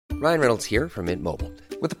Ryan Reynolds here from Mint Mobile.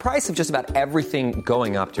 With the price of just about everything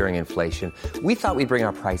going up during inflation, we thought we'd bring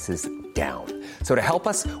our prices down. So to help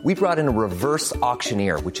us, we brought in a reverse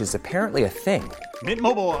auctioneer, which is apparently a thing. Mint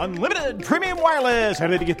Mobile Unlimited Premium Wireless. How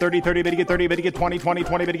to get 30, 30, bit to get 30, bit to get 20, 20,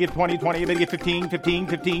 20, bit to get 20, 20, bit to get 15, 15,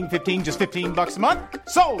 15, 15, just $15 a month?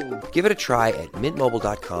 Sold! Give it a try at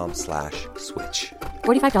mintmobile.com/switch.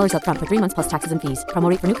 $45 up front for 3 months plus taxes and fees. Promo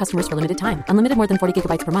rate for new customers for limited time. Unlimited more than 40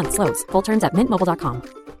 gigabytes per month. Slows full terms at mintmobile.com.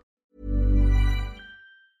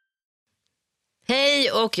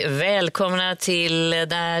 Hej och välkomna till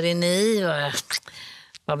Där är ni.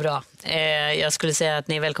 Vad bra. Jag skulle säga att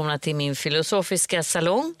ni är välkomna till min filosofiska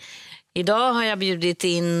salong. Idag har jag bjudit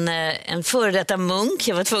in en före detta munk.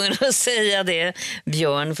 Jag var tvungen att säga det,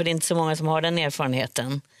 Björn, för det är inte så många som har den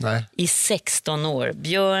erfarenheten. Nej. I 16 år.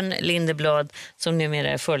 Björn Lindeblad, som numera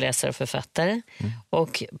är föreläsare och författare.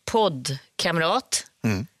 Och poddkamrat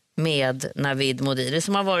med Navid Modiri,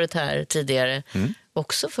 som har varit här tidigare.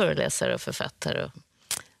 Också föreläsare och författare.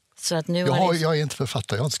 Så att nu jag är inte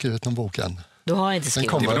författare, jag har inte skrivit någon bok än. Du har inte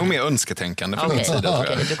skrivit. Det var nog mer önsketänkande från min sida.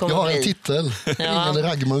 Jag har en titel, ingen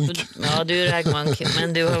raggmunk. Ja, du är raggmunk,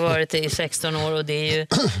 men du har varit det i 16 år och det är ju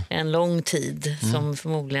en lång tid som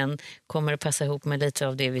förmodligen kommer att passa ihop med lite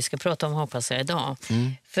av det vi ska prata om, hoppas jag, idag.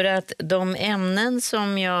 För att de ämnen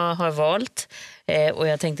som jag har valt, och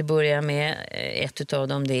jag tänkte börja med ett av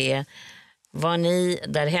dem, det är: var ni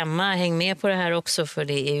där hemma, häng med på det här också, för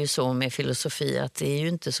det är ju så med filosofi att det är ju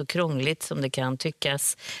inte så krångligt som det kan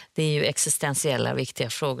tyckas. Det är ju existentiella viktiga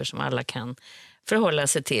frågor som alla kan förhålla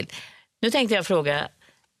sig till. Nu tänkte jag fråga: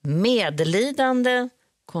 medlidande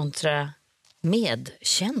kontra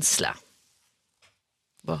medkänsla.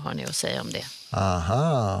 Vad har ni att säga om det?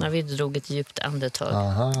 Aha. När vi drog ett djupt andetag.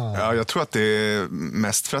 Aha. Ja, jag tror att det är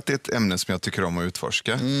mest för att det är ett ämne som jag tycker om att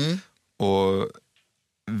utforska. Och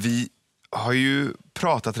vi har ju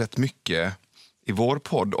pratat rätt mycket i vår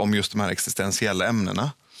podd om just de här existentiella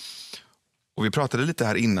ämnena. Och vi pratade lite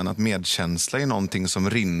här innan att medkänsla är någonting som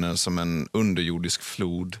rinner som en underjordisk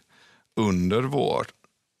flod under vår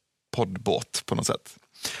poddbåt på något sätt.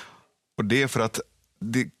 Och det är för att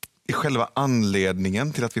det är själva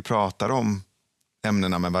anledningen till att vi pratar om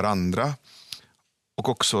ämnena med varandra. Och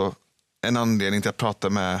också en anledning till att prata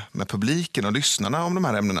med publiken och lyssnarna om de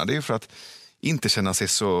här ämnena. Det är för att inte känna sig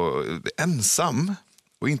så ensam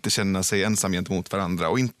och inte känna sig ensam gentemot varandra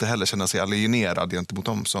och inte heller känna sig alienerad gentemot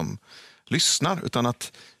dem som lyssnar, utan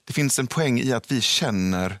att det finns en poäng i att vi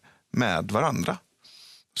känner med varandra.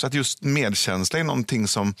 Så att just medkänsla är någonting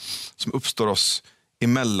som uppstår oss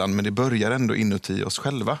emellan, men det börjar ändå inuti oss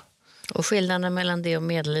själva. Och skillnaden mellan det och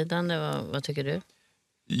medlidande, vad tycker du?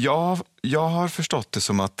 Jag har förstått det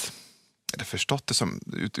som att,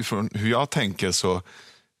 utifrån hur jag tänker så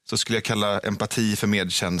skulle jag kalla empati för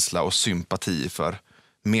medkänsla och sympati för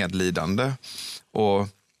medlidande. Och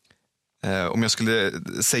om jag skulle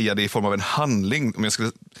säga det i form av en handling, om jag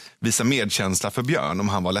skulle visa medkänsla för Björn om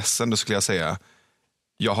han var ledsen, då skulle jag säga: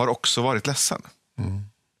 jag har också varit ledsen.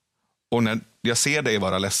 Och när jag ser dig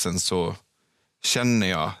vara ledsen så känner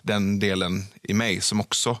jag den delen i mig som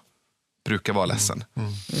också brukar vara ledsen.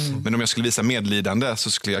 Men om jag skulle visa medlidande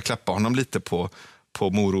så skulle jag klappa honom lite på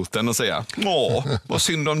moroten och säga: åh, vad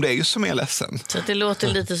synd om dig som är ledsen. Så att det låter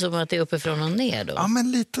lite som att det är uppifrån och ner då? Ja,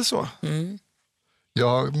 men lite så.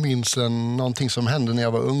 Jag minns någonting som hände när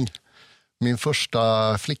jag var ung. Min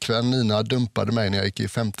första flickvän Nina dumpade mig när jag gick i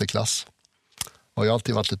 5:e klass. Och jag har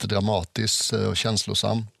alltid varit lite dramatisk och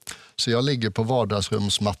känslosam. Så jag ligger på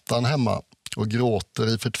vardagsrumsmattan hemma och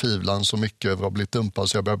gråter i förtvivlan så mycket över att ha blivit dumpad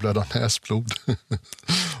så jag börjar blöda näsblod.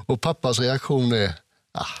 Och pappas reaktion är: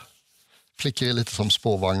 flickor är lite som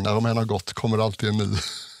spårvagnar, om en har gått kommer det alltid en ny.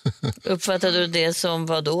 Uppfattade du det som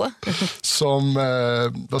vad då? Som,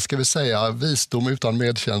 vad ska vi säga, visdom utan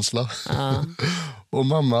medkänsla. Och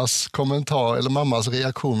mammas kommentar, eller mammas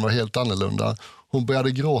reaktion var helt annorlunda. Hon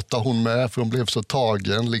började gråta hon med, för hon blev så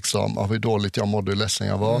tagen liksom, av hur dåligt jag mådde, hur ledsen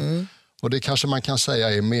jag var. Och det kanske man kan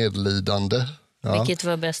säga är medlidande. Ja. Vilket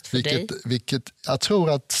var bäst för dig? Jag tror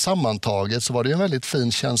att sammantaget så var det en väldigt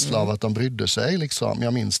fin känsla av att de brydde sig. Liksom.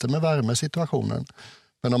 Jag minns det med värme situationen.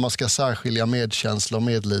 Men om man ska särskilja medkänsla och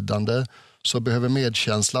medlidande så behöver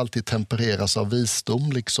medkänsla alltid tempereras av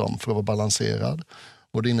visdom liksom, för att vara balanserad.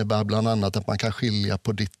 Och det innebär bland annat att man kan skilja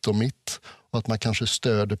på ditt och mitt. Och att man kanske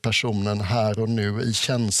stöder personen här och nu i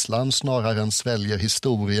känslan snarare än sväljer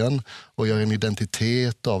historien och gör en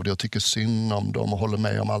identitet av det och tycker synd om dem och håller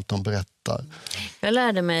med om allt de berättar. Jag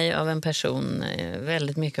lärde mig av en person,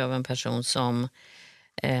 väldigt mycket av en person som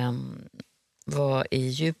var i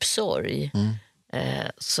djup sorg.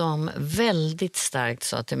 Som väldigt starkt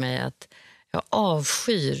sa till mig att jag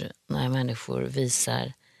avskyr när människor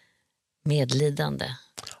visar medlidande.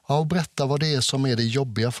 Ja, och berätta vad det är som är det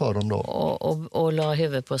jobbiga för dem då. Och la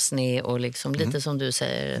huvudet på sned och liksom, lite som du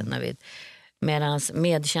säger, Navid. Medan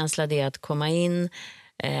medkänsla, det är att komma in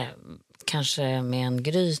kanske med en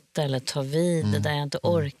gryta eller ta vid där jag inte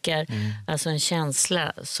orkar. Alltså en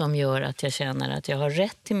känsla som gör att jag känner att jag har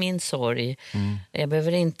rätt till min sorg. Jag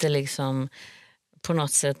behöver inte liksom på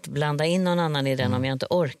något sätt blanda in någon annan i den om jag inte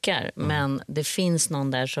orkar. Men det finns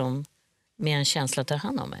någon där som med en känsla tar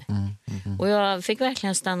hand om mig. Och jag fick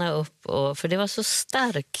verkligen stanna upp, för det var så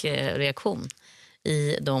stark reaktion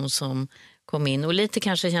i de som kom in. Och lite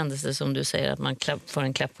kanske kändes det som du säger, att man får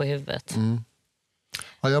en klapp på huvudet.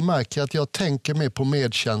 Ja, jag märker att jag tänker mer på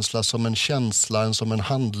medkänsla som en känsla än som en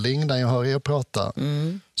handling när jag hör er prata.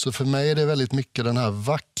 Så för mig är det väldigt mycket den här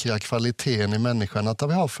vackra kvaliteten i människan, att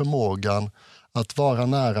vi har förmågan att vara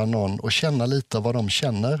nära någon och känna lite vad de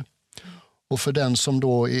känner. Och för den som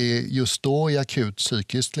då är just då i akut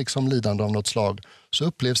psykiskt liksom lidande av något slag, så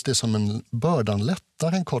upplevs det som en bördan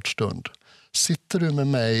lättare en kort stund. Sitter du med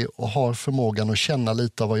mig och har förmågan att känna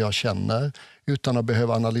lite av vad jag känner utan att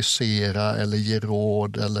behöva analysera eller ge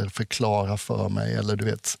råd eller förklara för mig eller du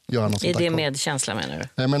vet, göra något sånt. Är det medkänsla, menar du?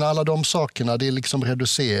 Nej, men alla de sakerna, det liksom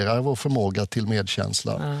reducerar vår förmåga till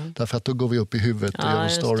medkänsla. Därför att då går vi upp i huvudet och gör en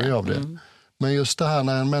story av det. Men just det här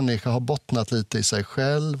när en människa har bottnat lite i sig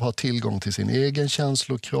själv, har tillgång till sin egen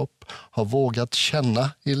känslokropp, har vågat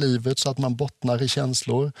känna i livet så att man bottnar i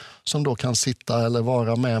känslor som då kan sitta eller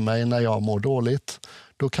vara med mig när jag mår dåligt.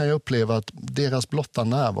 Då kan jag uppleva att deras blotta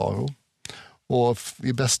närvaro och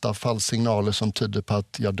i bästa fall signaler som tyder på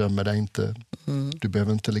att jag dömer dig inte. Du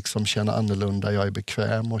behöver inte liksom känna annorlunda, jag är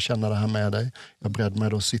bekväm och känna det här med dig. Jag är beredd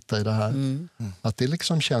med att sitta i det här. Att det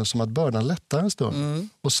liksom känns som att bördan lättar en stund.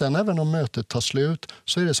 Och sen även om mötet tar slut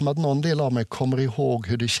så är det som att någon del av mig kommer ihåg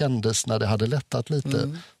hur det kändes när det hade lättat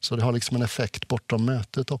lite. Så det har liksom en effekt bortom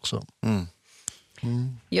mötet också.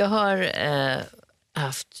 Jag har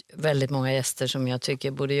haft väldigt många gäster som jag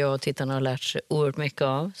tycker både jag och tittarna har lärt sig oerhört mycket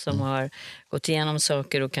av. Som har gått igenom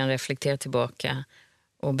saker och kan reflektera tillbaka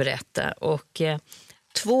och berätta. Och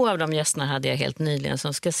 2 av de gästerna hade jag helt nyligen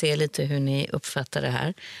som ska se lite hur ni uppfattar det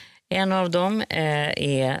här. En av dem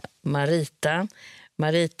är Marita.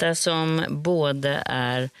 Marita som både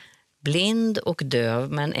är blind och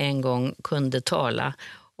döv men en gång kunde tala.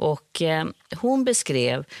 Och hon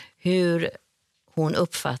beskrev hur hon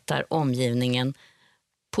uppfattar omgivningen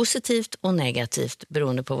positivt och negativt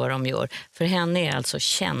beroende på vad de gör. För henne är alltså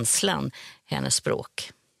känslan hennes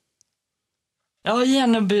språk. Ja,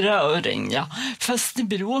 gärna beröring, ja. Fast det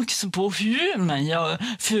beror också på hur man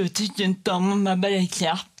gör. För jag tycker inte om man börjar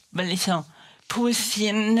klappa liksom på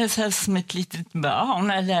sin som ett litet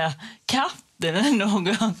barn eller katt eller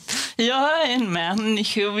något. Jag är en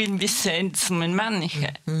människa och vill bli sedd som en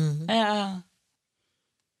människa. Ja.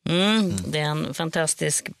 Det är en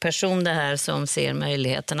fantastisk person det här som ser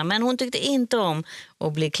möjligheterna. Men hon tyckte inte om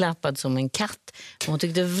att bli klappad som en katt. Hon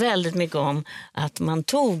tyckte väldigt mycket om att man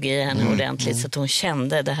tog i henne ordentligt så att hon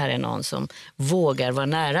kände det här är någon som vågar vara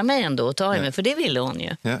nära mig ändå och ta i mig. För det ville hon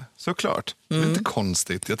ju. Ja, såklart. Det är inte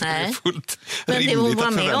konstigt. Jag tycker det är fullt men rimligt. Men hon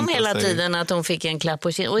var med om hela tiden att hon fick en klapp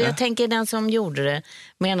på kinden. Och jag tänker den som gjorde det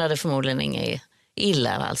menade förmodligen inget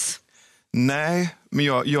illa alls. Nej, men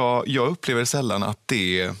jag upplever sällan att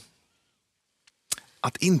det...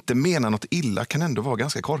 Att inte mena något illa kan ändå vara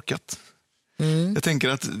ganska korkat. Jag tänker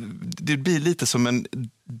att det blir lite som en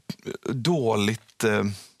dåligt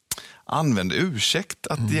använd ursäkt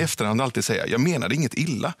att i efterhand alltid säga jag menade inget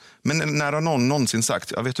illa. Men när någon någonsin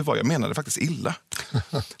sagt, vet du vad, jag menade faktiskt illa.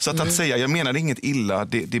 Så att säga jag menade inget illa,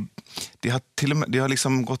 det har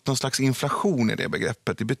liksom gått någon slags inflation i det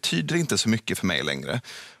begreppet. Det betyder inte så mycket för mig längre.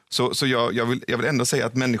 Så jag vill ändå säga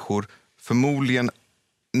att människor förmodligen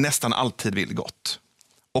nästan alltid vill gott.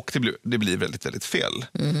 Och det blir väldigt, väldigt fel.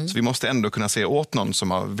 Så vi måste ändå kunna se åt någon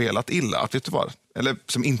som har velat illa, att vet du vad, eller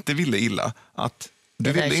som inte ville illa, att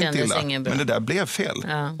du ville inte illa, men det där blev fel.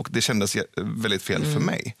 Ja. Och det kändes väldigt fel för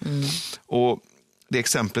mig. Och det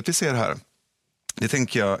exemplet vi ser här, det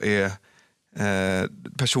tänker jag är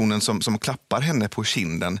personen som klappar henne på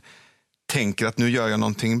kinden tänker att nu gör jag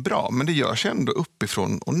någonting bra, men det görs ändå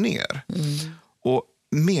uppifrån och ner. Och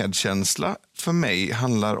medkänsla för mig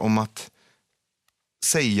handlar om att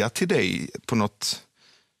säga till dig på något,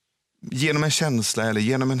 genom en känsla eller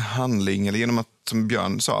genom en handling eller genom att, som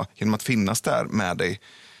Björn sa, genom att finnas där med dig,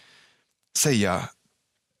 säga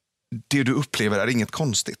det du upplever är inget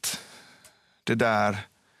konstigt. Det där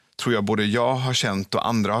tror jag både jag har känt och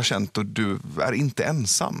andra har känt och du är inte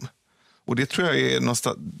ensam. Och det tror jag är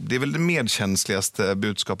det är väl det medkänsligaste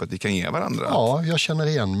budskapet vi kan ge varandra. Ja, jag känner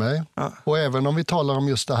igen mig. Ja. Och även om vi talar om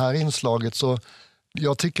just det här inslaget så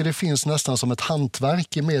Jag tycker det finns nästan som ett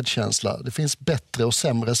hantverk i medkänsla. Det finns bättre och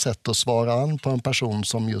sämre sätt att svara an på en person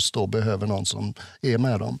som just då behöver någon som är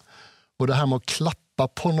med dem. Och det här med att klappa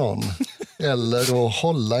på någon eller att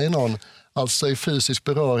hålla i någon, alltså i fysisk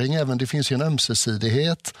beröring, även det finns ju en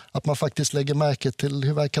ömsesidighet. Att man faktiskt lägger märke till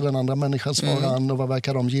hur verkar den andra människan svara an och vad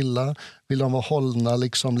verkar de gilla. Vill de vara hållna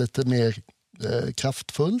liksom lite mer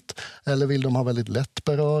kraftfullt eller vill de ha väldigt lätt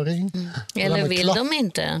beröring? Eller vill de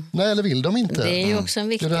inte? Nej, eller vill de inte? Det är ju också en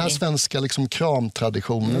viktig... Det är den här svenska liksom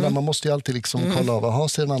kramtraditionen där man måste ju alltid liksom kolla av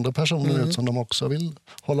vad ser den andra personen ut som de också vill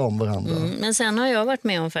hålla om varandra. Men sen har jag varit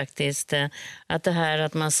med om faktiskt att det här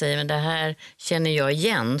att man säger men det här känner jag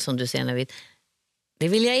igen, som du säger Navid. Det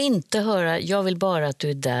vill jag inte höra, jag vill bara att du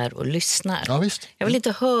är där och lyssnar. Ja, visst. Jag vill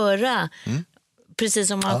inte höra, precis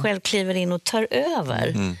som man själv kliver in och tar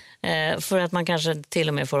över. För att man kanske till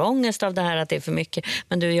och med får ångest av det här att det är för mycket.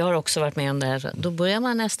 Men du, jag har också varit med om det här. Då börjar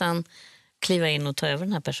man nästan kliva in och ta över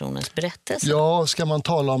den här personens berättelse. Ja, ska man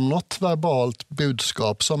tala om något verbalt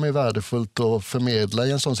budskap som är värdefullt att förmedla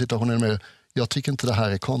i en sån situation, jag tycker inte det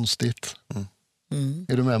här är konstigt.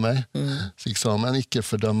 Är du med mig? Liksom en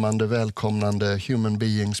icke-fördömande, välkomnande human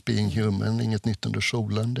beings being human, inget nytt under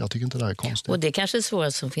solen. Jag tycker inte det här är konstigt. Och det kanske är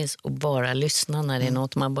svårast som finns att bara lyssna när det är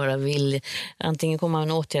något man bara vill. Antingen komma med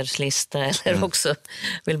en åtgärdslista eller också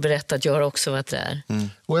vill berätta att jag har också varit där.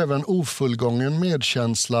 Och även ofullgången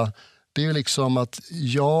medkänsla. Det är ju liksom att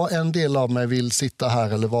en del av mig vill sitta här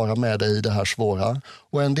eller vara med dig i det här svåra.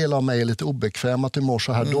 Och en del av mig är lite obekväm att du mår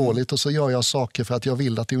så här dåligt. Och så gör jag saker för att jag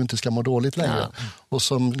vill att du inte ska må dåligt längre. Ja. Och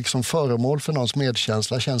som liksom föremål för någons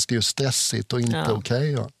medkänsla känns det ju stressigt och inte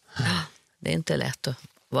okej. Det är inte lätt att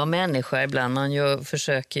vara människa ibland. Man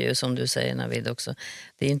försöker ju, som du säger Navid också.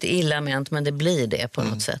 Det är inte illa ment, men det blir det på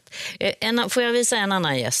något sätt. Får jag visa en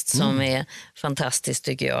annan gäst som är fantastisk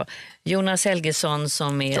tycker jag. Jonas Helgesson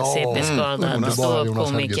som är CP-skadad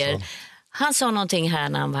ståuppkomiker. Han sa någonting här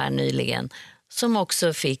när han var här nyligen som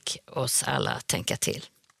också fick oss alla att tänka till.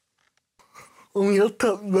 Om jag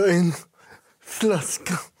tappar en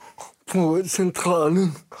flaska på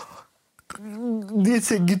centralen, det är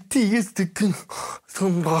säkert 10 stycken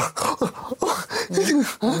som bara...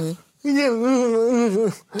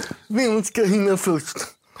 Vem ska hinna först?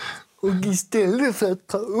 Och istället för att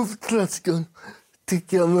ta upp flaskan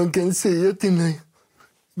tycker jag man kan säga till mig: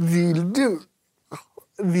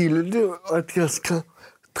 Vill du att jag ska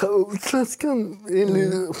ta upp flaskan?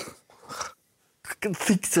 Eller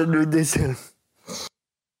fixar du det själv?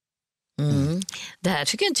 Det här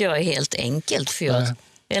tycker inte jag är helt enkelt för jag...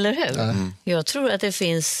 Eller hur? Jag tror att det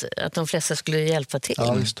finns att de flesta skulle hjälpa till.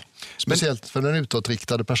 Ja, visst. Speciellt för den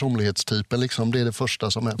utåtriktade personlighetstypen. Liksom, det är det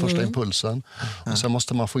första som är första impulsen. Och sen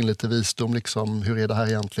måste man få in lite visdom. Liksom, hur är det här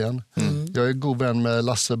egentligen? Jag är god vän med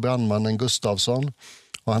Lasse brandmannen Gustafsson.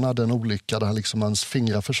 Och han hade en olycka där hans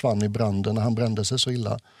fingrar försvann i branden när han brände sig så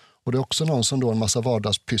illa. Och det är också någon som då en massa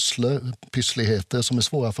vardagspyssligheter som är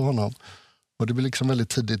svåra för honom. Och det blir liksom väldigt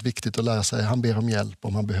tidigt viktigt att lära sig. Han ber om hjälp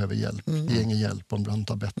om han behöver hjälp. Ge ingen hjälp om du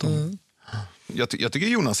inte har bett om. Jag tycker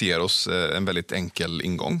Jonas ger oss en väldigt enkel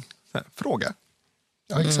ingång. Fråga.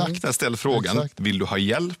 Ja, exakt. Ställ frågan, exakt. Vill du ha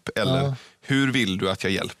hjälp? Eller hur vill du att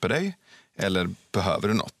jag hjälper dig? Eller behöver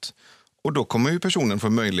du något? Och då kommer ju personen få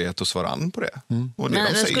möjlighet att svara an på det. Och det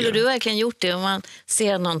men skulle du verkligen gjort det om man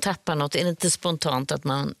ser att någon tappar något? Är det inte spontant att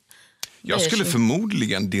man... Jag skulle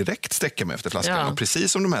förmodligen direkt stäcka mig efter flaskan. Och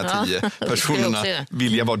precis som de här 10 personerna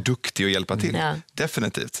vill jag vara duktig och hjälpa till.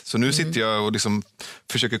 Definitivt. Så nu sitter jag och liksom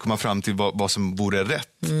försöker komma fram till vad som vore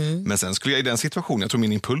rätt. Men sen skulle jag i den situationen, jag tror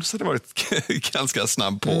min impuls hade varit ganska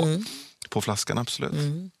snabb på flaskan,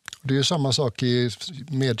 absolut. Det är ju samma sak i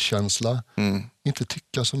medkänsla. Inte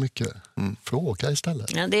tycka så mycket. Fråga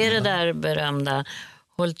istället. Ja, det är det där berömda.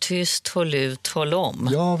 Håll tyst, håll ut, håll om.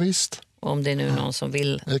 Ja, visst. Om det är nu någon som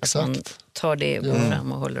vill att man tar det och går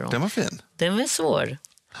fram och håller om. Den var fin. Den var svår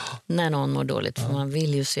när någon mår dåligt. För man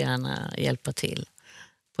vill ju så gärna hjälpa till.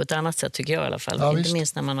 På ett annat sätt tycker jag i alla fall. Inte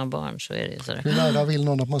minst när man har barn så är det ju sådär. Hur nära vill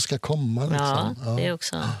någon att man ska komma? Liksom? Ja, det är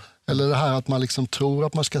också. Eller det här att man liksom tror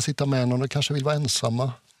att man ska sitta med någon och kanske vill vara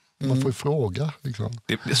ensamma. Man får ju fråga. Liksom.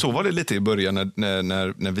 Så var det lite i början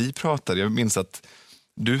när vi pratade. Jag minns att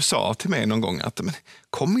du sa till mig någon gång att men,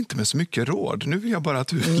 kom inte med så mycket råd. Nu vill jag bara att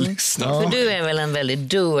du lyssnar. För du är väl en väldigt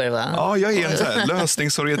doer, va? Ja, jag är en så här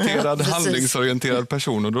lösningsorienterad, handlingsorienterad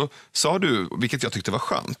person. Och då sa du, vilket jag tyckte var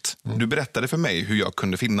skönt. Du berättade för mig hur jag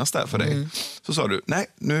kunde finnas där för dig. Så sa du, nej,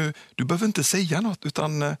 du behöver inte säga något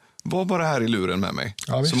utan var bara här i luren med mig.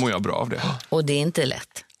 Så mår jag bra av det. Och det är inte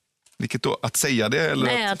lätt. Vilket då? Att säga det eller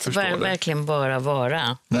nej, att förstå det? Verkligen bara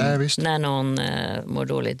vara. Nej, visst. När någon mår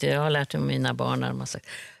dåligt. Jag har lärt mig mina barn när de har sagt,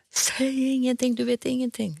 säg ingenting, du vet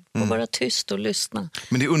ingenting. Och vara tyst och lyssna.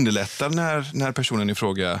 Men det underlättar när personen i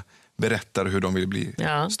fråga berättar hur de vill bli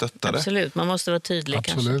stöttade. Absolut, man måste vara tydlig.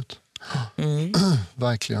 Absolut.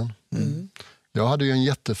 Verkligen. Jag hade ju en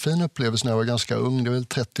jättefin upplevelse när jag var ganska ung, det är väl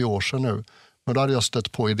 30 år sedan nu. Och då hade jag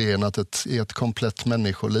stött på idén att i ett komplett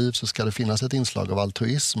människoliv så ska det finnas ett inslag av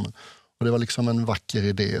altruism. Och det var liksom en vacker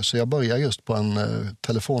idé. Så jag började just på en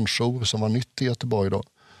telefonjour som var nytt i Göteborg då.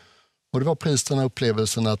 Och det var precis den här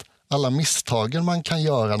upplevelsen att alla misstagen man kan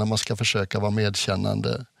göra när man ska försöka vara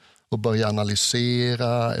medkännande och börja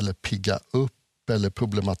analysera eller pigga upp eller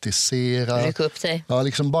problematisera. Ryck upp dig. Ja,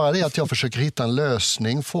 liksom bara det att jag försöker hitta en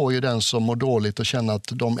lösning får ju den som mår dåligt att känna att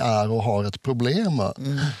de är och har ett problem.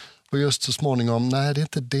 Och just så småningom, nej det är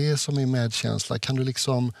inte det som är medkänsla. Kan du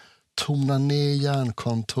liksom tona ner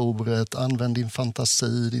hjärnkontoret, använd din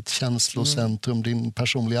fantasi, ditt känslocentrum, din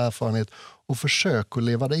personliga erfarenhet och försök att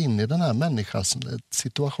leva dig in i den här människans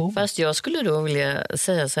situation. Fast jag skulle då vilja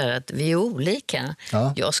säga så här att vi är olika.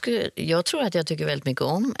 Ja. Jag tror att jag tycker väldigt mycket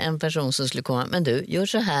om en person som skulle komma, men du, gör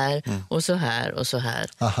så här och så här och så här.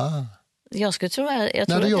 Aha. Jag skulle tro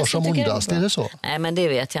när du gör som ondast, är det så? Nej, men det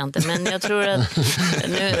vet jag inte. Men jag tror att,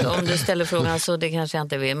 nu, om du ställer frågan så det kanske jag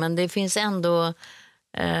inte vet. Men det finns ändå,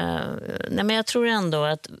 men jag tror ändå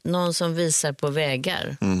att någon som visar på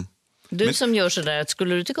vägar. Som gör så där,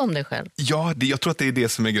 skulle du tycka om dig själv? Ja, jag tror att det är det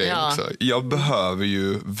som är grejen också. Jag behöver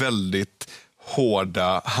ju väldigt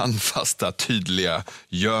hårda, handfasta, tydliga,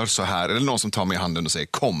 gör så här. Eller någon som tar mig i handen och säger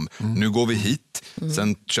kom, nu går vi hit.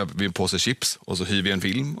 Sen köper vi en påse chips och så hyr vi en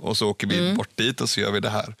film och så åker vi bort dit och så gör vi det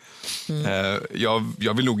här.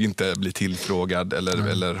 Jag vill nog inte bli tillfrågad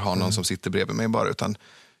eller ha någon som sitter bredvid mig bara, utan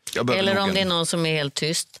jag eller om det är någon som är helt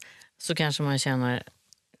tyst så kanske man känner,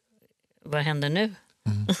 vad händer nu?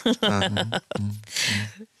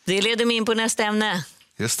 Det leder mig in på nästa ämne.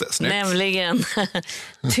 Just det, snyggt. Nämligen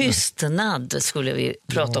tystnad skulle vi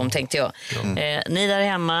prata om, tänkte jag. Ni där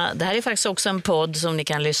hemma, det här är faktiskt också en podd som ni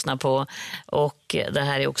kan lyssna på, och det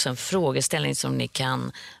här är också en frågeställning som ni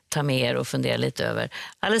kan ta med er och fundera lite över.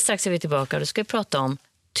 Alldeles strax är vi tillbaka och då ska vi prata om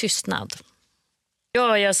tystnad.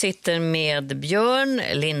 Ja, jag sitter med Björn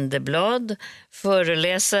Lindeblad,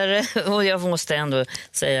 föreläsare, och jag måste ändå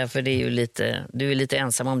säga, för det är ju lite, du är lite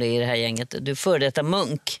ensam om det i det här gänget. Du är före detta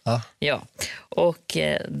munk. Ja. Och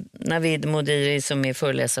Navid Modiri som är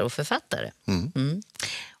föreläsare och författare.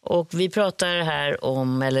 Och vi pratar här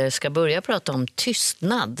om, eller ska börja prata om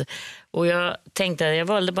tystnad. Och jag tänkte att jag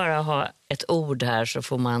valde bara att ha ett ord här så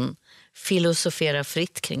får man filosofera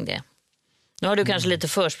fritt kring det. Nu har du kanske lite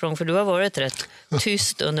försprång, för du har varit rätt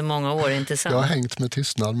tyst under många år, inte sant? Jag har hängt med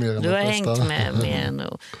tystnad mer än du har hängt med än.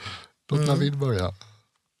 Låt Navid börja.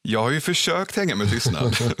 Jag har ju försökt hänga med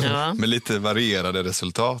tystnad med lite varierade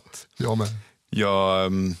resultat. Jag med.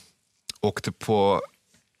 Jag åkte på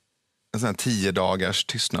en sån här 10 dagars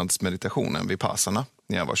tystnadsmeditationen vid Passarna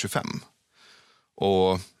när jag var 25.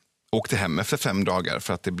 Och åkte hem efter 5 dagar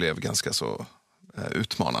för att det blev ganska så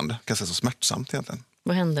utmanande, ganska så smärtsamt egentligen.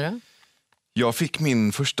 Vad hände då? Jag fick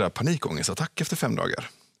min första panikångestattack efter 5 dagar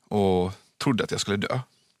och trodde att jag skulle dö.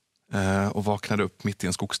 Och vaknade upp mitt i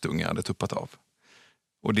en skogsdunge jag hade tuppat av.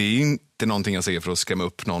 Och det är inte någonting jag säger för att skrämma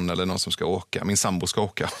upp någon eller någon som ska åka. Min sambo ska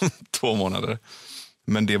åka 2 månader.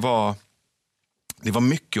 Men det var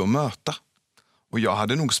mycket att möta. Och jag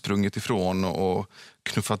hade nog sprungit ifrån och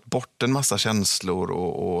knuffat bort en massa känslor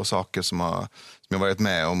och saker som jag varit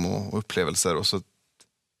med om och upplevelser. Och så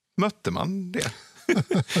mötte man det.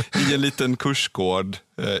 I en liten kursgård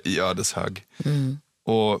i Ödeshög.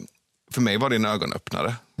 Och för mig var det en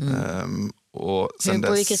ögonöppnare. Och sen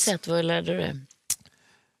på vilket sätt? Vad lärde du dig?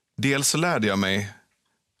 Dels så lärde jag mig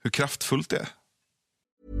hur kraftfullt det är.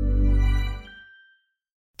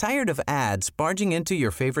 Tired of ads barging into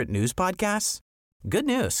your favorite news podcasts? Good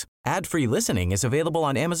news. Ad-free listening is available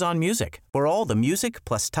on Amazon Music for all the music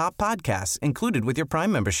plus top podcasts included with your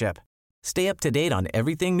Prime membership. Stay up to date on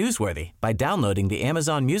everything newsworthy by downloading the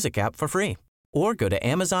Amazon Music app for free or go to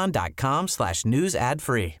amazon.com/news ad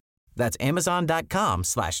free. That's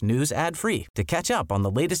amazon.com/news ad free to catch up on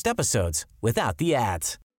the latest episodes without the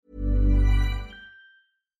ads.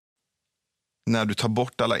 När du tar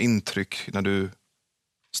bort alla intryck, när du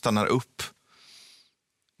stannar upp,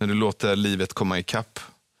 när du låter livet komma i kapp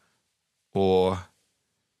och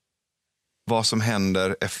vad som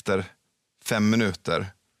händer efter 5 minuter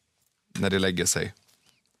när det lägger sig.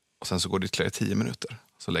 Och sen så går det ytterligare 10 minuter.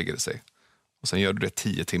 Så lägger det sig. Och sen gör du det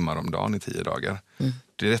 10 timmar om dagen i 10 dagar.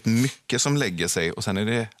 Det är rätt mycket som lägger sig. Och sen är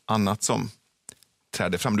det annat som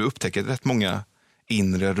träder fram. Du upptäcker rätt många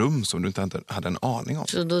inre rum som du inte hade en aning om.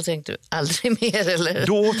 Så då tänkte du aldrig mer, eller?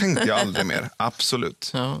 Då tänkte jag aldrig mer,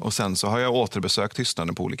 absolut. Ja. Och sen så har jag återbesökt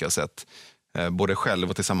tystnaden på olika sätt. Både själv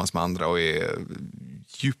och tillsammans med andra, och är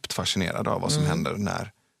djupt fascinerad av vad som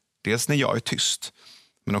händer dels när jag är tyst,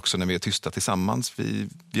 men också när vi är tysta tillsammans.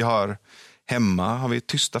 Vi har hemma har vi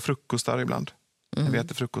tysta frukostar ibland. När vi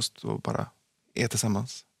äter frukost och bara är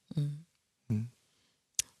tillsammans.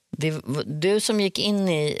 Du som gick in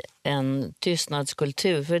i en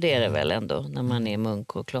tystnadskultur, för det är det väl ändå när man är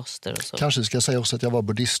munk och kloster och så. Kanske ska jag säga också att jag var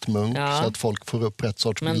buddhistmunk, så att folk får upp rätt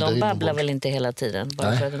sorts bilder. Men de babblar väl inte hela tiden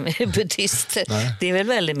bara för att de är buddhister. Det är väl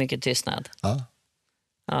väldigt mycket tystnad.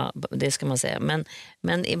 Ja, det ska man säga. Men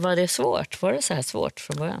var det svårt? Var det så här svårt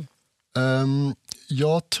från början?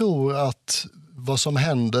 Jag tror att vad som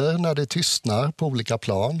händer när det tystnar på olika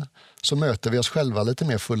plan, så möter vi oss själva lite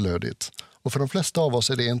mer fullödigt. Och för de flesta av oss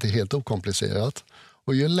är det inte helt okomplicerat.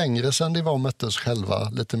 Och ju längre sedan det var mötte oss själva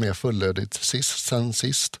lite mer fullödigt sen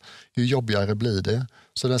sist, ju jobbigare blir det.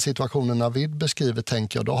 Så den situationen Navid beskriver,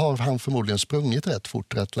 tänker jag, då har han förmodligen sprungit rätt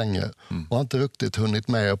fort, rätt länge. Och har inte riktigt hunnit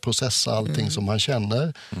med att processa allting som han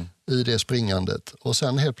känner i det springandet. Och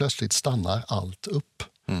sen helt plötsligt stannar allt upp.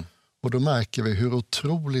 Och då märker vi hur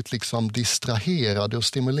otroligt liksom distraherade och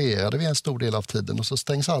stimulerade vi är en stor del av tiden. Och så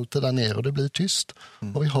stängs allt det där ner och det blir tyst.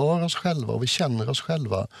 Och vi hör oss själva och vi känner oss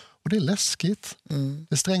själva. Och det är läskigt.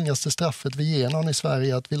 Det strängaste straffet vi ger någon i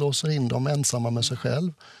Sverige är att vi låser in dem ensamma med sig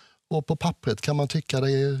själv. Och på pappret kan man tycka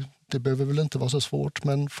det behöver väl inte vara så svårt.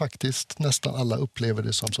 Men faktiskt nästan alla upplever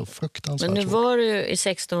det som så fruktansvärt svårt. Men nu var du i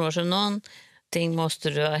 16 år, så någonting måste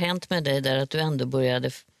du ha hänt med dig där, att du ändå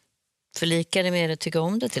började förlika dig med det, tycka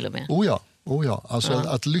om det till och med. Oh ja. Alltså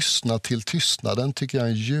att lyssna till tystnaden tycker jag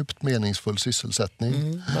är en djupt meningsfull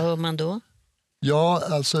sysselsättning. Vad hör man då? Ja,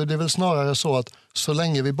 alltså det är väl snarare så att så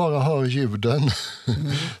länge vi bara hör ljuden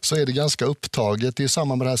så är det ganska upptaget. Det är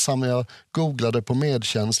samma med det här som jag googlade på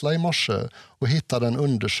medkänsla i morse och hittade en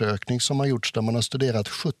undersökning som har gjorts där man har studerat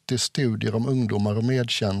 70 studier om ungdomar och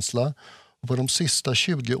medkänsla. Och på de sista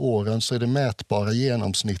 20 åren så är det mätbara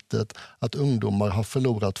genomsnittet att ungdomar har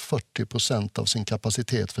förlorat 40% av sin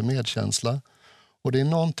kapacitet för medkänsla. Och det är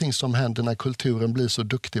någonting som händer när kulturen blir så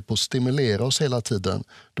duktig på att stimulera oss hela tiden.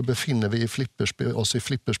 Då befinner vi oss i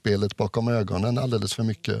flipperspelet bakom ögonen alldeles för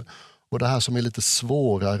mycket. Och det här som är lite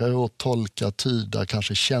svårare att tolka, tyda,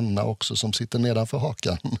 kanske känna också, som sitter nedanför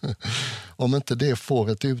hakan. Om inte det får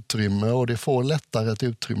ett utrymme, och det får lättare ett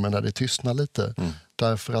utrymme när det tystnar lite.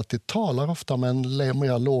 Därför att det talar ofta med en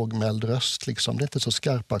mer lågmäld röst. Liksom. Det är inte så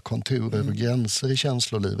skarpa konturer och gränser i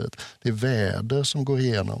känslolivet. Det är väder som går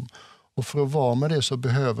igenom. Och för att vara med det så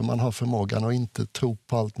behöver man ha förmågan att inte tro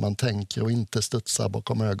på allt man tänker och inte studsa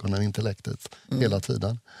bakom ögonen, intellektet hela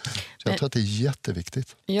tiden. Så jag tror att det är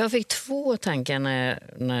jätteviktigt. Jag fick 2 tankar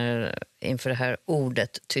inför det här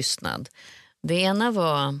ordet tystnad. Det ena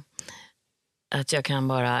var att jag kan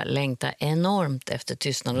bara längta enormt efter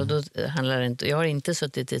tystnad. Och då handlar det inte, jag har inte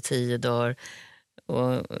suttit i 10 dagar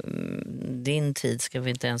och din tid ska vi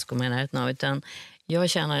inte ens komma i närheten av, utan jag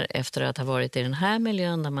känner efter att ha varit i den här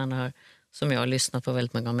miljön där man har, som jag har lyssnat på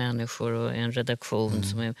väldigt många människor och en redaktion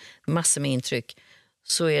som är massor med intryck,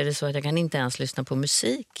 så är det så att jag kan inte ens lyssna på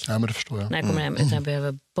musik. Ja, men det förstår jag. När jag kommer hem, utan jag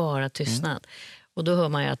behöver bara tystnad. Och då hör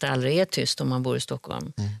man ju att det aldrig är tyst om man bor i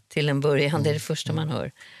Stockholm. Till en början, det är det första man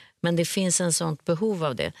hör. Men det finns en sånt behov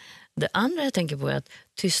av det. Det andra jag tänker på är att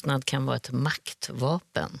tystnad kan vara ett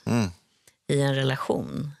maktvapen i en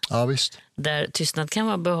relation. Ja, visst. Där tystnad kan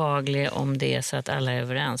vara behaglig om det är så att alla är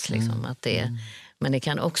överens. Liksom, att det är, men det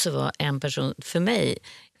kan också vara en person, för mig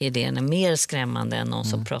är det mer skrämmande än någon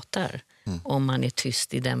som pratar. Om man är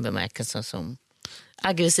tyst i den bemärkelsen som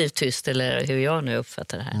aggressivt tyst, eller hur jag nu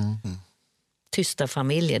uppfattar det här. Tysta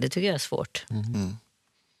familjer, det tycker jag är svårt.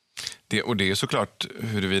 Och det är såklart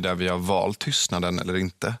huruvida vi har valt tystnaden eller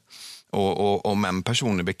inte. Och om en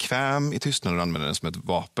person är bekväm i tystnaden och använder den som ett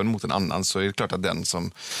vapen mot en annan, så är det klart att den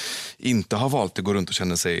som inte har valt det går runt och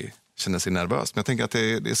känner sig nervös. Men jag tänker att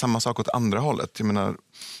det är samma sak åt andra hållet. Jag menar,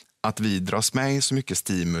 att vi dras med i så mycket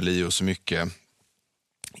stimuli och så mycket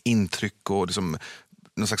intryck och liksom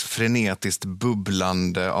någon slags frenetiskt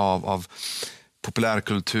bubblande av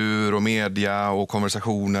populärkultur och media och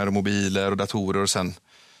konversationer och mobiler och datorer, och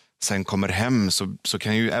sen kommer hem, så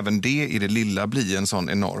kan ju även det i det lilla bli en sån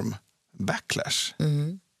enorm backlash.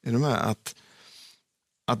 Är du med?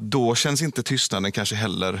 Att då känns inte tystnaden kanske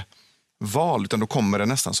heller val, utan då kommer det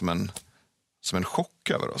nästan som en chock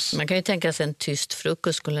över oss. Man kan ju tänka sig en tyst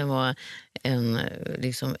frukost skulle vara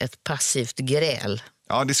liksom ett passivt gräl.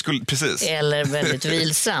 Ja, det skulle, precis. Eller väldigt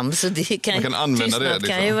vilsam. Så det kan, man kan använda tystnad det. Liksom.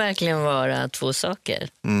 Kan ju verkligen vara 2 saker.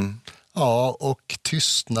 Ja, och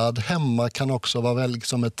tystnad hemma kan också vara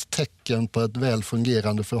liksom ett tecken på ett väl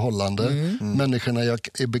fungerande förhållande. Människorna jag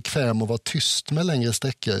är bekväm att vara tyst med längre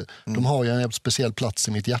sträckor, de har ju en speciell plats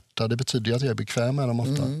i mitt hjärta. Det betyder att jag är bekväm med dem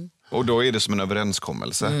ofta. Och då är det som en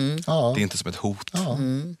överenskommelse. Det är inte som ett hot. Ja,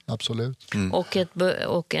 absolut.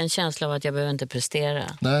 Och en känsla av att jag behöver inte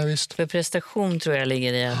prestera. Nej, visst. För prestation tror jag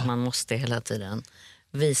ligger i att man måste hela tiden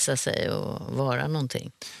visa sig och vara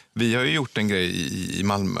någonting. Vi har ju gjort en grej i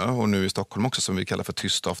Malmö och nu i Stockholm också som vi kallar för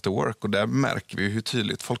tyst after work. Och där märker vi hur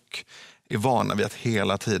tydligt folk är vana vid att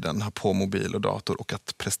hela tiden ha på mobil och dator och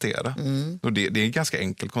att prestera. Och det är ett ganska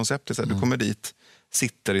enkelt koncept. Det är så här, du kommer dit,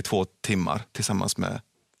 sitter i 2 timmar tillsammans med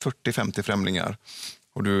 40-50 främlingar.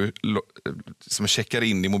 Och du som checkar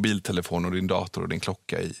in din mobiltelefon och din dator och din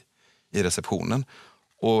klocka i receptionen.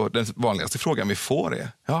 Och den vanligaste frågan vi får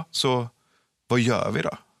är, så vad gör vi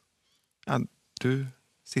då? Ja, du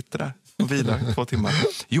sitter där och vilar 2 timmar.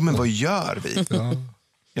 Jo, men vad gör vi?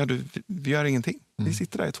 Vi gör ingenting. Vi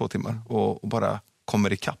sitter där i 2 timmar och bara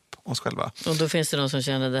kommer ikapp oss själva. Och då finns det någon som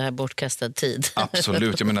känner det här bortkastad tid.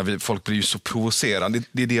 Absolut, jag menar folk blir ju så provocerande.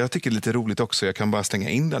 Det är det jag tycker är lite roligt också. Jag kan bara stänga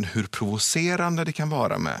in den, hur provocerande det kan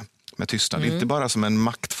vara med tystnad. Inte bara som en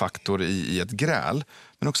maktfaktor i ett gräl,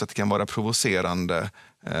 men också att det kan vara provocerande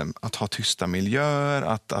att ha tysta miljöer,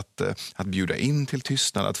 att bjuda in till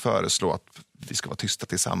tystnad, att föreslå att vi ska vara tysta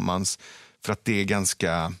tillsammans. För att det är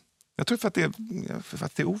ganska, jag tror för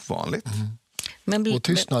att det är ovanligt. Och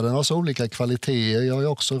tystnaden har så olika kvaliteter. Jag har ju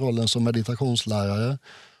också rollen som meditationslärare.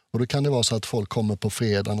 Och då kan det vara så att folk kommer på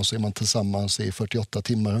fredagen och så är man tillsammans i 48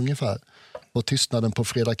 timmar ungefär. Och tystnaden på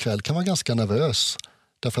fredag kväll kan vara ganska nervös.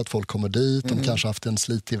 Därför att folk kommer dit, de kanske haft en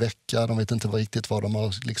slitig vecka, de vet inte riktigt vad de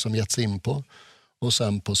har liksom gett sig in på. Och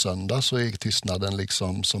sen på söndag så är tystnaden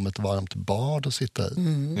liksom som ett varmt bad att sitta i.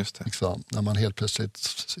 Just det. Liksom, när man helt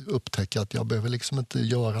plötsligt upptäcker att jag behöver liksom inte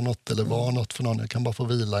göra något eller vara något för någon. Jag kan bara få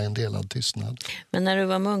vila i en delad tystnad. Men när du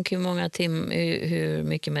var munk, hur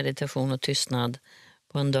mycket meditation och tystnad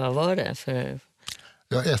på en dag var det?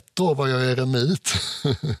 Ja, 1 år var jag eremit.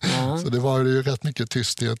 Så det var ju rätt mycket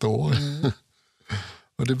tyst i 1 år.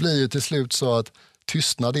 Och det blir ju till slut så att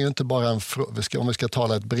tystnad är ju inte bara om vi ska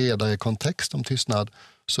tala ett bredare kontext om tystnad,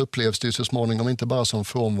 så upplevs det ju så småningom inte bara som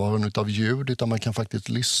frånvaron av ljud, utan man kan faktiskt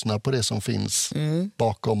lyssna på det som finns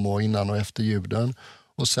bakom och innan och efter ljuden.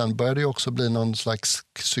 Och sen börjar det ju också bli någon slags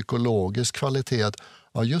psykologisk kvalitet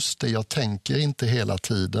att just det, jag tänker inte hela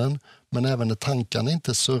tiden, men även när tankarna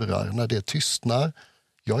inte surrar, när det tystnar,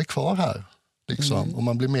 jag är kvar här. Liksom. Och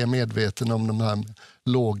man blir mer medveten om de här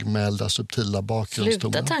lågmälda, subtila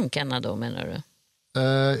bakgrundstonerna. Sluta tankarna då, menar du?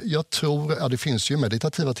 Jag tror, det finns ju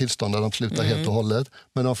meditativa tillstånd där de slutar helt och hållet.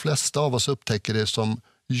 Men de flesta av oss upptäcker det som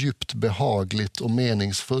djupt behagligt och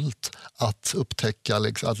meningsfullt att upptäcka,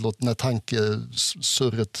 att när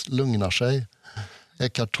tankesurret lugnar sig.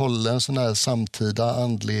 Eckhart Tolle, en sån här samtida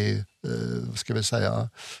andlig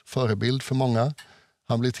förebild för många.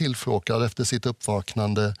 Han blir tillfrågad efter sitt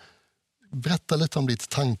uppvaknande. Berätta lite om ditt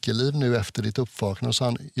tankeliv nu efter ditt uppvaknande. Och sa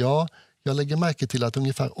han, jag lägger märke till att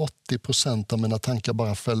ungefär 80% av mina tankar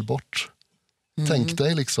bara föll bort. Tänk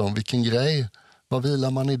dig liksom, vilken grej. Vad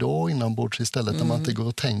vilar man i då inombords istället när man inte går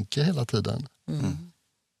och tänker hela tiden?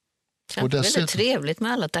 Och det är väldigt trevligt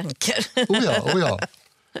med alla tankar. Oh ja.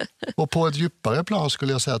 Och på ett djupare plan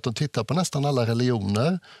skulle jag säga att de tittar på nästan alla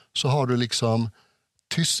religioner, så har du liksom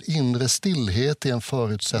inre stillhet är en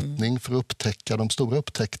förutsättning för att upptäcka de stora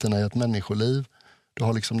upptäckterna i ett människoliv. Du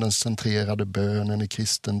har liksom den centrerade bönen i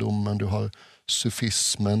kristendomen, du har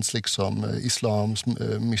sufismens, islams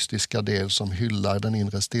mystiska del som hyllar den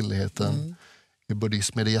inre stillheten. I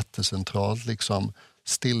buddhism är det jättecentralt,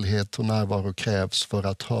 stillhet och närvaro krävs för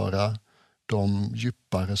att höra de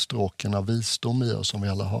djupare stråken av visdom i oss som vi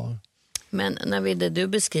alla har. Men Navid, du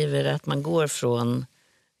beskriver att man går från,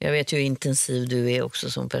 jag vet ju hur intensiv du är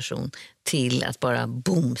också som person, till att bara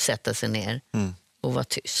sätta sig ner och vara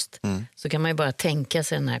tyst. Så kan man ju bara tänka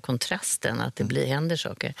sig den här kontrasten, att det händer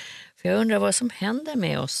saker. För jag undrar vad som händer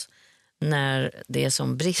med oss när det är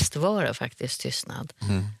som bristvara faktiskt tystnad.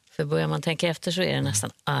 För börjar man tänka efter så är det nästan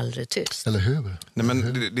aldrig tyst. Eller hur? Nej,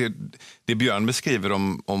 men det Björn beskriver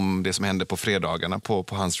om det som händer på fredagarna på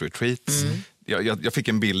hans retreats. Jag fick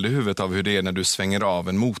en bild i huvudet av hur det är när du svänger av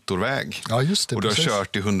en motorväg. Ja, just det, och du har precis.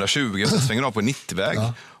 kört i 120 och så svänger av på en 90-väg.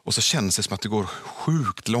 Ja. Och så känns det som att det går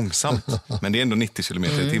sjukt långsamt. Men det är ändå 90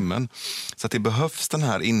 kilometer i timmen. Så att det behövs den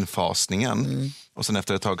här infasningen. Och sen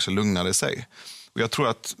efter ett tag så lugnar det sig. Och jag tror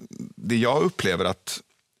att det jag upplever att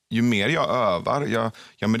ju mer jag övar,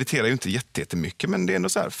 jag mediterar ju inte jättemycket, men det är ändå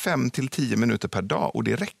så här 5-10 minuter per dag och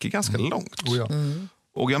det räcker ganska långt.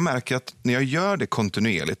 Och jag märker att när jag gör det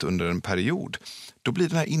kontinuerligt under en period, då blir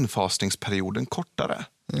den här infasningsperioden kortare.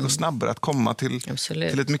 Det går snabbare att komma till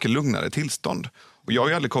ett mycket lugnare tillstånd. Och jag har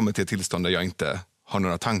ju aldrig kommit till ett tillstånd där jag inte har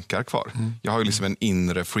några tankar kvar. Jag har ju liksom en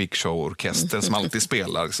inre freakshow-orkester som alltid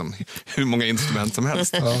spelar liksom hur många instrument som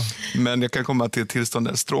helst. Men jag kan komma till ett tillstånd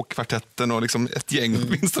där stråkkvartetten och liksom ett gäng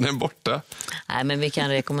åtminstone är borta. Nej, men vi kan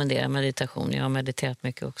rekommendera meditation. Jag har mediterat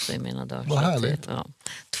mycket också i mina dagar. Vad härligt.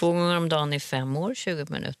 2 gånger om dagen i 5 år, 20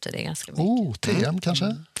 minuter, det är ganska mycket. TM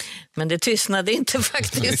kanske? Men det tystnade inte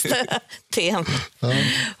faktiskt. TM.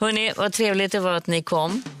 Hörrni, vad trevligt det var att ni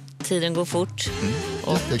kom. Tiden går fort.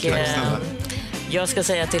 Och jag ska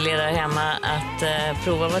säga till er där hemma att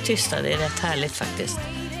prova att vara tysta. Det är rätt härligt faktiskt.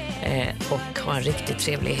 Och ha en riktigt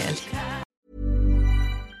trevlig helg.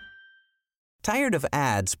 Tired of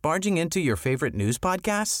ads barging into your favorite news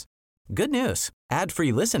podcasts? Good news.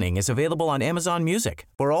 Ad-free listening is available on Amazon Music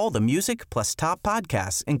for all the music plus top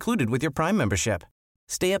podcasts included with your Prime membership.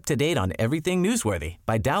 Stay up to date on everything newsworthy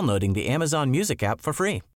by downloading the Amazon Music app for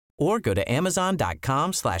free or go to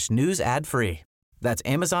amazon.com/news ad free. That's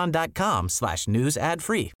amazon.com/news ad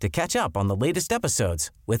free to catch up on the latest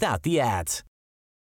episodes without the ads.